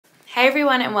Hey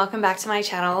everyone, and welcome back to my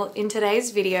channel. In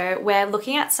today's video, we're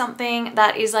looking at something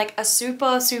that is like a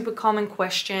super common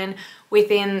question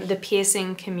within the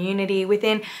piercing community,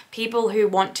 within people who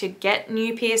want to get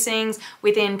new piercings,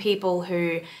 within people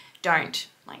who don't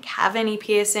like have any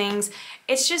piercings.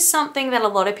 It's just something that a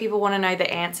lot of people want to know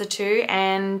the answer to,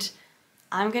 and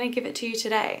I'm going to give it to you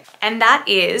today. And that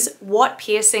is, what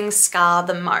piercings scar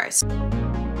the most?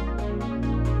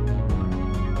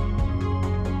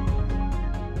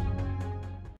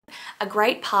 A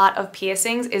great part of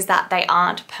piercings is that they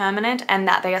aren't permanent and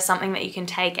that they are something that you can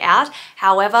take out.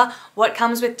 However, what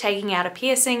comes with taking out a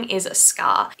piercing is a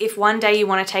scar. If one day you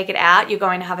want to take it out, you're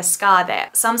going to have a scar there.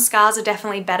 Some scars are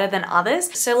definitely better than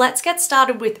others. So let's get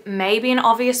started with maybe an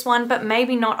obvious one, but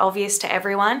maybe not obvious to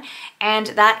everyone, and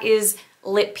that is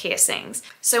lip piercings.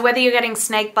 So whether you're getting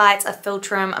snake bites, a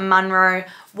philtrum, a Monroe,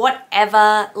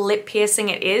 whatever lip piercing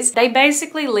it is, they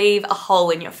basically leave a hole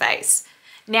in your face.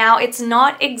 Now, it's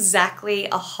not exactly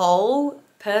a hole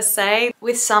per se.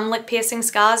 With some lip piercing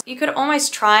scars, you could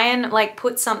almost try and like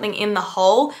put something in the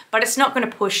hole, but it's not going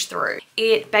to push through.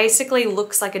 It basically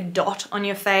looks like a dot on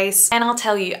your face. And I'll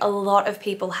tell you, a lot of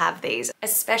people have these,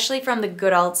 especially from the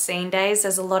good old scene days.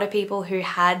 There's a lot of people who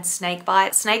had snake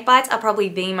bites. Snake bites are probably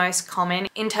the most common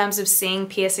in terms of seeing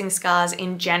piercing scars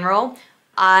in general.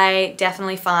 I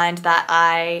definitely find that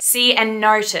I see and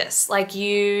notice, like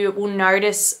you will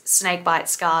notice snake bite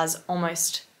scars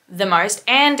almost the most,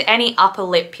 and any upper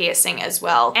lip piercing as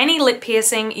well. Any lip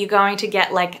piercing, you're going to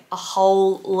get like a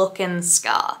whole looking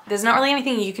scar. There's not really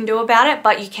anything you can do about it,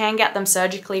 but you can get them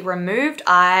surgically removed.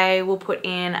 I will put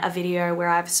in a video where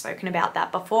I've spoken about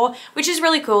that before, which is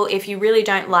really cool if you really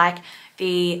don't like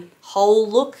the whole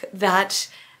look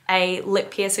that a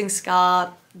lip piercing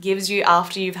scar gives you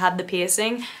after you've had the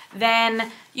piercing,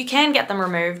 then you can get them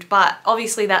removed, but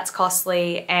obviously that's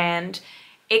costly and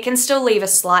it can still leave a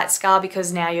slight scar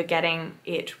because now you're getting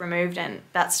it removed and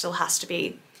that still has to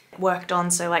be worked on.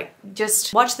 So like,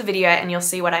 just watch the video and you'll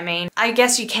see what I mean. I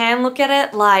guess you can look at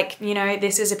it like, you know,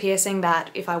 this is a piercing that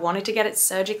if I wanted to get it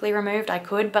surgically removed, I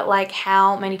could, but like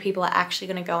how many people are actually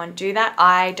going to go and do that?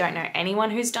 I don't know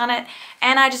anyone who's done it.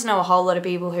 And I just know a whole lot of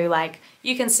people who like,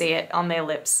 you can see it on their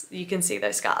lips. You can see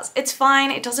those scars. It's fine.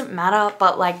 It doesn't matter,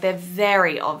 but like they're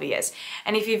very obvious.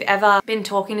 And if you've ever been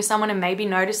talking to someone and maybe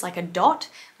noticed like a dot,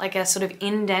 like a sort of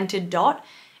indented dot,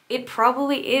 it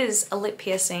probably is a lip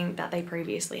piercing that they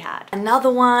previously had.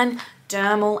 Another one,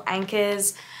 dermal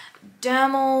anchors.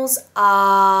 Dermals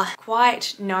are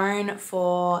quite known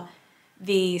for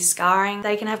the scarring.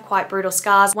 They can have quite brutal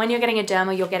scars. When you're getting a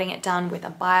dermal, you're getting it done with a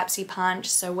biopsy punch,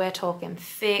 so we're talking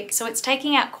thick. So it's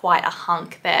taking out quite a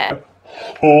hunk there.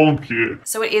 Honky.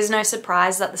 So it is no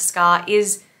surprise that the scar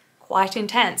is quite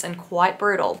intense and quite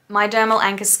brutal. My dermal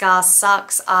anchor scar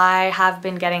sucks. I have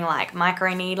been getting like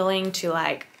microneedling to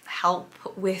like help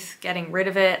with getting rid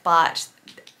of it, but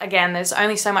again, there's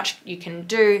only so much you can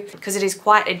do because it is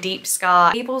quite a deep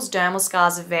scar. People's dermal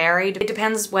scars vary. It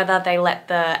depends whether they let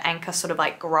the anchor sort of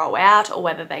like grow out or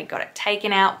whether they got it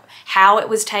taken out, how it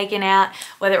was taken out,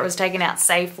 whether it was taken out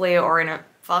safely or in a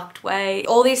fucked way.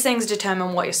 All these things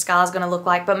determine what your scar is going to look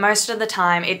like, but most of the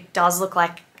time it does look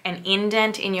like an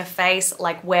indent in your face,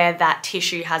 like where that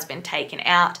tissue has been taken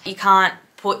out. You can't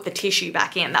put the tissue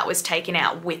back in that was taken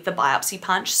out with the biopsy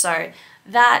punch, so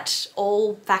that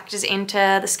all factors into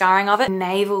the scarring of it.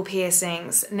 Navel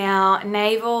piercings. Now,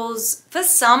 navels, for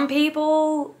some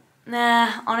people,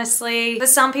 honestly, for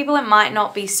some people it might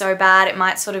not be so bad. It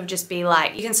might sort of just be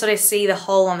like, you can sort of see the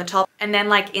hole on the top, and then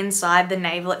like inside the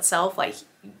navel itself, like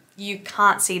you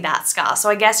can't see that scar.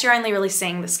 So I guess you're only really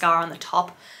seeing the scar on the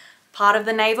top part of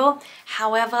the navel.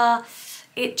 However,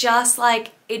 it just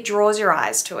like, it draws your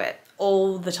eyes to it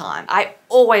all the time. I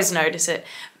always notice it.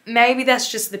 Maybe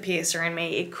that's just the piercer in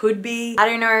me. It could be. I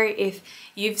don't know if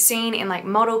you've seen in like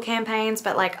model campaigns,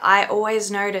 but like I always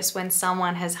notice when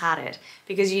someone has had it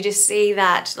because you just see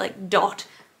that like dot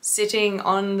sitting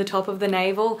on the top of the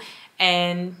navel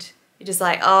and you're just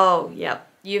like, oh, yep,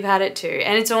 you've had it too.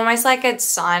 And it's almost like a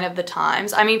sign of the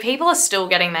times. I mean, people are still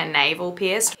getting their navel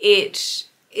pierced. It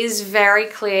is very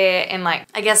clear in like,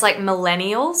 I guess like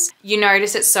millennials. You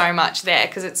notice it so much there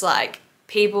because it's like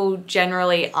people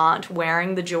generally aren't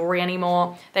wearing the jewelry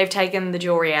anymore. They've taken the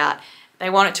jewelry out. They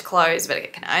want it to close, but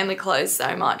it can only close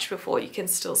so much before you can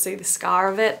still see the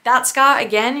scar of it. That scar,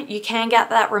 again, you can get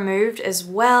that removed as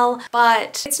well,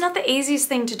 but it's not the easiest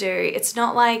thing to do. It's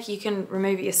not like you can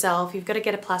remove it yourself. You've got to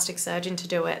get a plastic surgeon to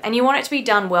do it. And you want it to be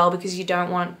done well because you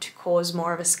don't want to cause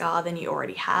more of a scar than you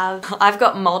already have. I've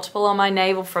got multiple on my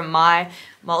navel from my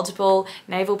multiple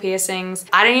navel piercings.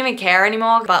 I don't even care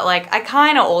anymore, but like I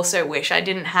kind of also wish I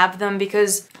didn't have them,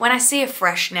 because when I see a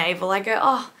fresh navel, I go,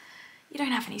 oh, you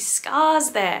don't have any scars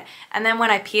there. And then when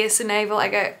I pierce a navel, I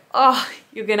go, oh,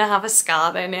 you're gonna have a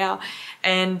scar there now.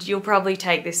 And you'll probably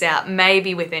take this out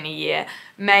maybe within a year.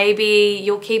 Maybe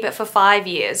you'll keep it for 5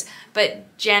 years,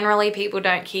 but generally people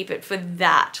don't keep it for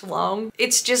that long.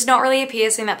 It's just not really a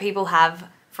piercing that people have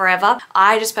forever.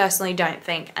 I just personally don't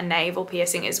think a navel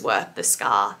piercing is worth the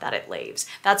scar that it leaves.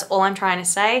 That's all I'm trying to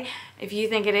say. If you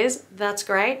think it is, that's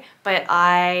great, but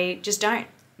I just don't,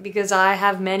 because I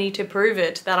have many to prove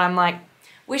it, that I'm like,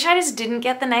 wish I just didn't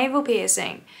get the navel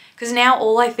piercing. Because now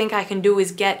all I think I can do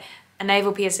is get a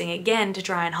navel piercing again to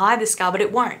try and hide the scar, but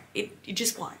it won't. It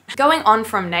just won't. Going on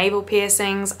from navel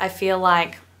piercings, I feel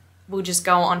like we'll just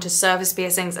go on to surface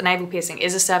piercings. A navel piercing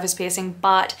is a surface piercing,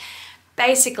 but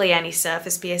basically any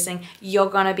surface piercing, you're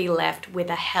gonna be left with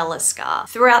a hella scar.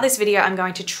 Throughout this video, I'm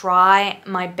going to try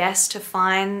my best to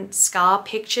find scar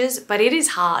pictures, but it is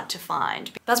hard to find.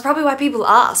 That's probably why people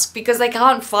ask, because they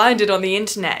can't find it on the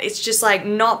internet. It's just like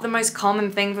not the most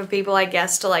common thing for people, I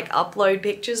guess, to like upload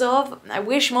pictures of. I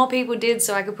wish more people did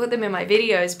so I could put them in my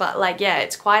videos, but like, yeah,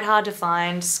 it's quite hard to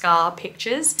find scar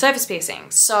pictures. Surface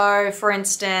piercings. So for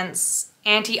instance,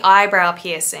 anti-eyebrow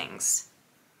piercings.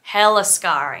 Hella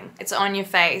scarring. It's on your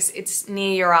face, it's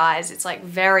near your eyes, it's like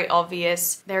very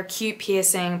obvious. They're a cute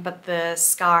piercing, but the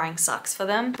scarring sucks for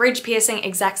them. Bridge piercing,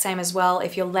 exact same as well.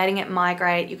 If you're letting it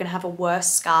migrate, you're gonna have a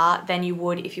worse scar than you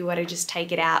would if you were to just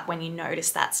take it out when you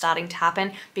notice that starting to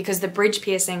happen, because the bridge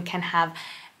piercing can have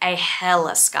a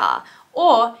hella scar.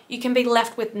 Or you can be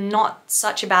left with not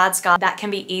such a bad scar that can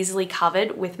be easily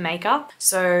covered with makeup.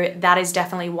 So that is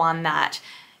definitely one that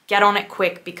get on it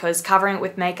quick, because covering it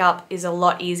with makeup is a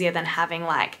lot easier than having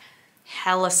like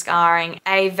hella scarring.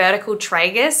 A vertical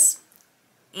tragus,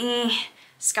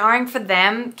 scarring for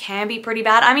them can be pretty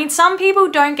bad. I mean, some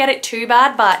people don't get it too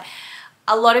bad, but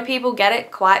a lot of people get it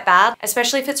quite bad,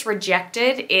 especially if it's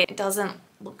rejected. It doesn't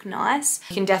look nice.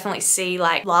 You can definitely see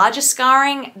like larger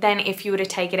scarring than if you were to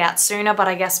take it out sooner, but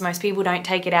I guess most people don't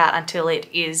take it out until it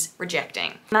is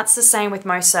rejecting. And that's the same with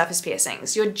most surface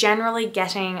piercings. You're generally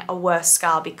getting a worse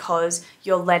scar because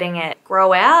you're letting it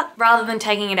grow out rather than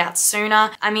taking it out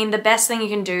sooner. I mean, the best thing you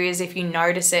can do is if you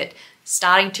notice it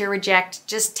starting to reject,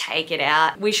 just take it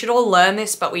out. We should all learn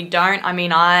this, but we don't. I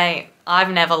mean,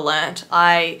 I've never learned.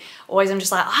 I always am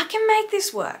just like, I can make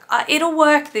this work. It'll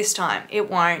work this time. It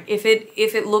won't. If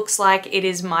it looks like it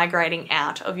is migrating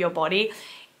out of your body,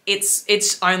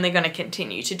 it's only going to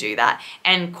continue to do that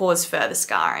and cause further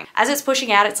scarring. As it's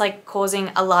pushing out, it's like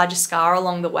causing a larger scar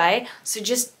along the way. So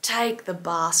just take the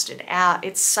bastard out.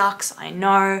 It sucks, I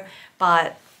know,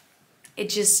 but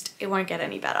it won't get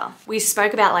any better. We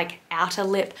spoke about like outer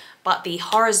lip, but the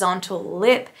horizontal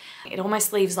lip, it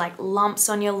almost leaves like lumps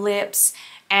on your lips.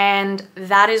 And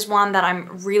that is one that I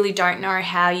really don't know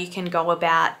how you can go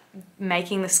about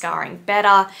making the scarring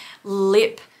better.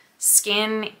 Lip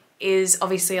skin is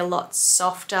obviously a lot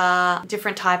softer,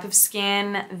 different type of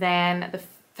skin than the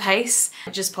face.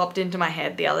 It just popped into my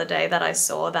head the other day that I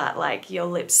saw that like your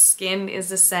lip skin is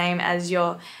the same as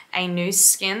your anus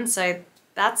skin. So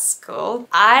that's cool.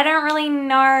 I don't really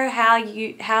know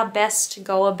how best to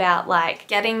go about like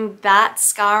getting that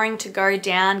scarring to go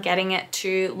down, getting it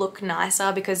to look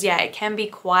nicer, because yeah, it can be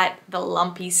quite the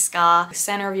lumpy scar,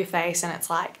 center of your face, and it's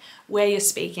like where you're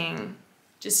speaking,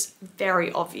 just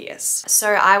very obvious.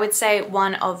 So I would say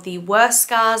one of the worst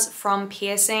scars from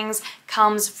piercings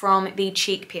comes from the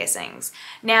cheek piercings.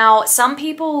 Now, some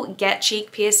people get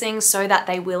cheek piercings so that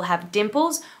they will have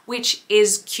dimples, which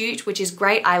is cute, which is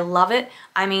great. I love it.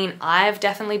 I mean, I've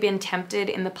definitely been tempted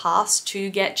in the past to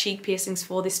get cheek piercings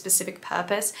for this specific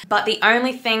purpose. But the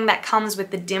only thing that comes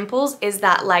with the dimples is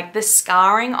that like the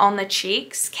scarring on the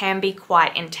cheeks can be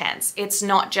quite intense. It's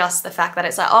not just the fact that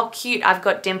it's like, oh cute, I've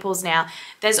got dimples now.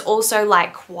 There's also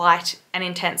like quite an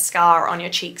intense scar on your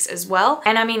cheeks as well.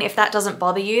 And I mean, if that doesn't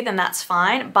bother you, then that's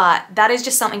fine. But that is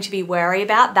just something to be wary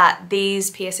about, that these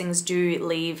piercings do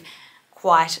leave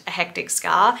quite a hectic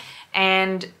scar,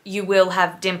 and you will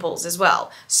have dimples as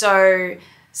well. So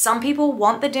some people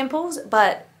want the dimples,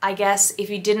 but I guess if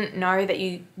you didn't know that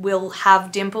you will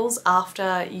have dimples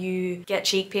after you get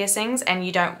cheek piercings and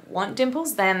you don't want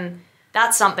dimples, then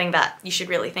that's something that you should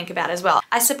really think about as well.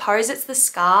 I suppose it's the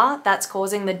scar that's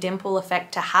causing the dimple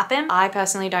effect to happen. I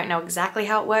personally don't know exactly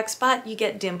how it works, but you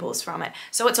get dimples from it.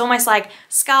 So it's almost like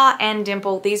scar and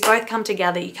dimple, these both come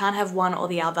together. You can't have one or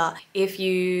the other. If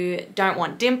you don't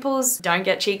want dimples, don't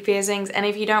get cheek piercings. And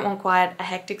if you don't want quite a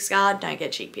hectic scar, don't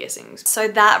get cheek piercings. So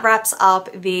that wraps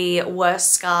up the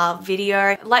worst scar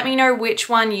video. Let me know which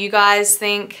one you guys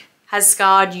think has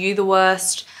scarred you the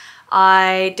worst.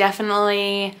 I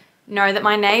definitely know that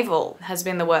my navel has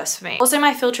been the worst for me. Also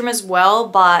my philtrum as well,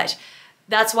 but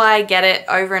that's why I get it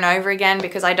over and over again,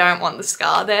 because I don't want the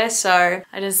scar there. So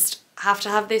I just have to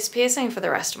have this piercing for the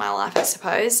rest of my life, I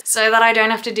suppose, so that I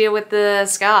don't have to deal with the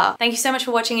scar. Thank you so much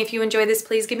for watching. If you enjoyed this,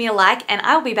 please give me a like, and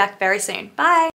I'll be back very soon. Bye.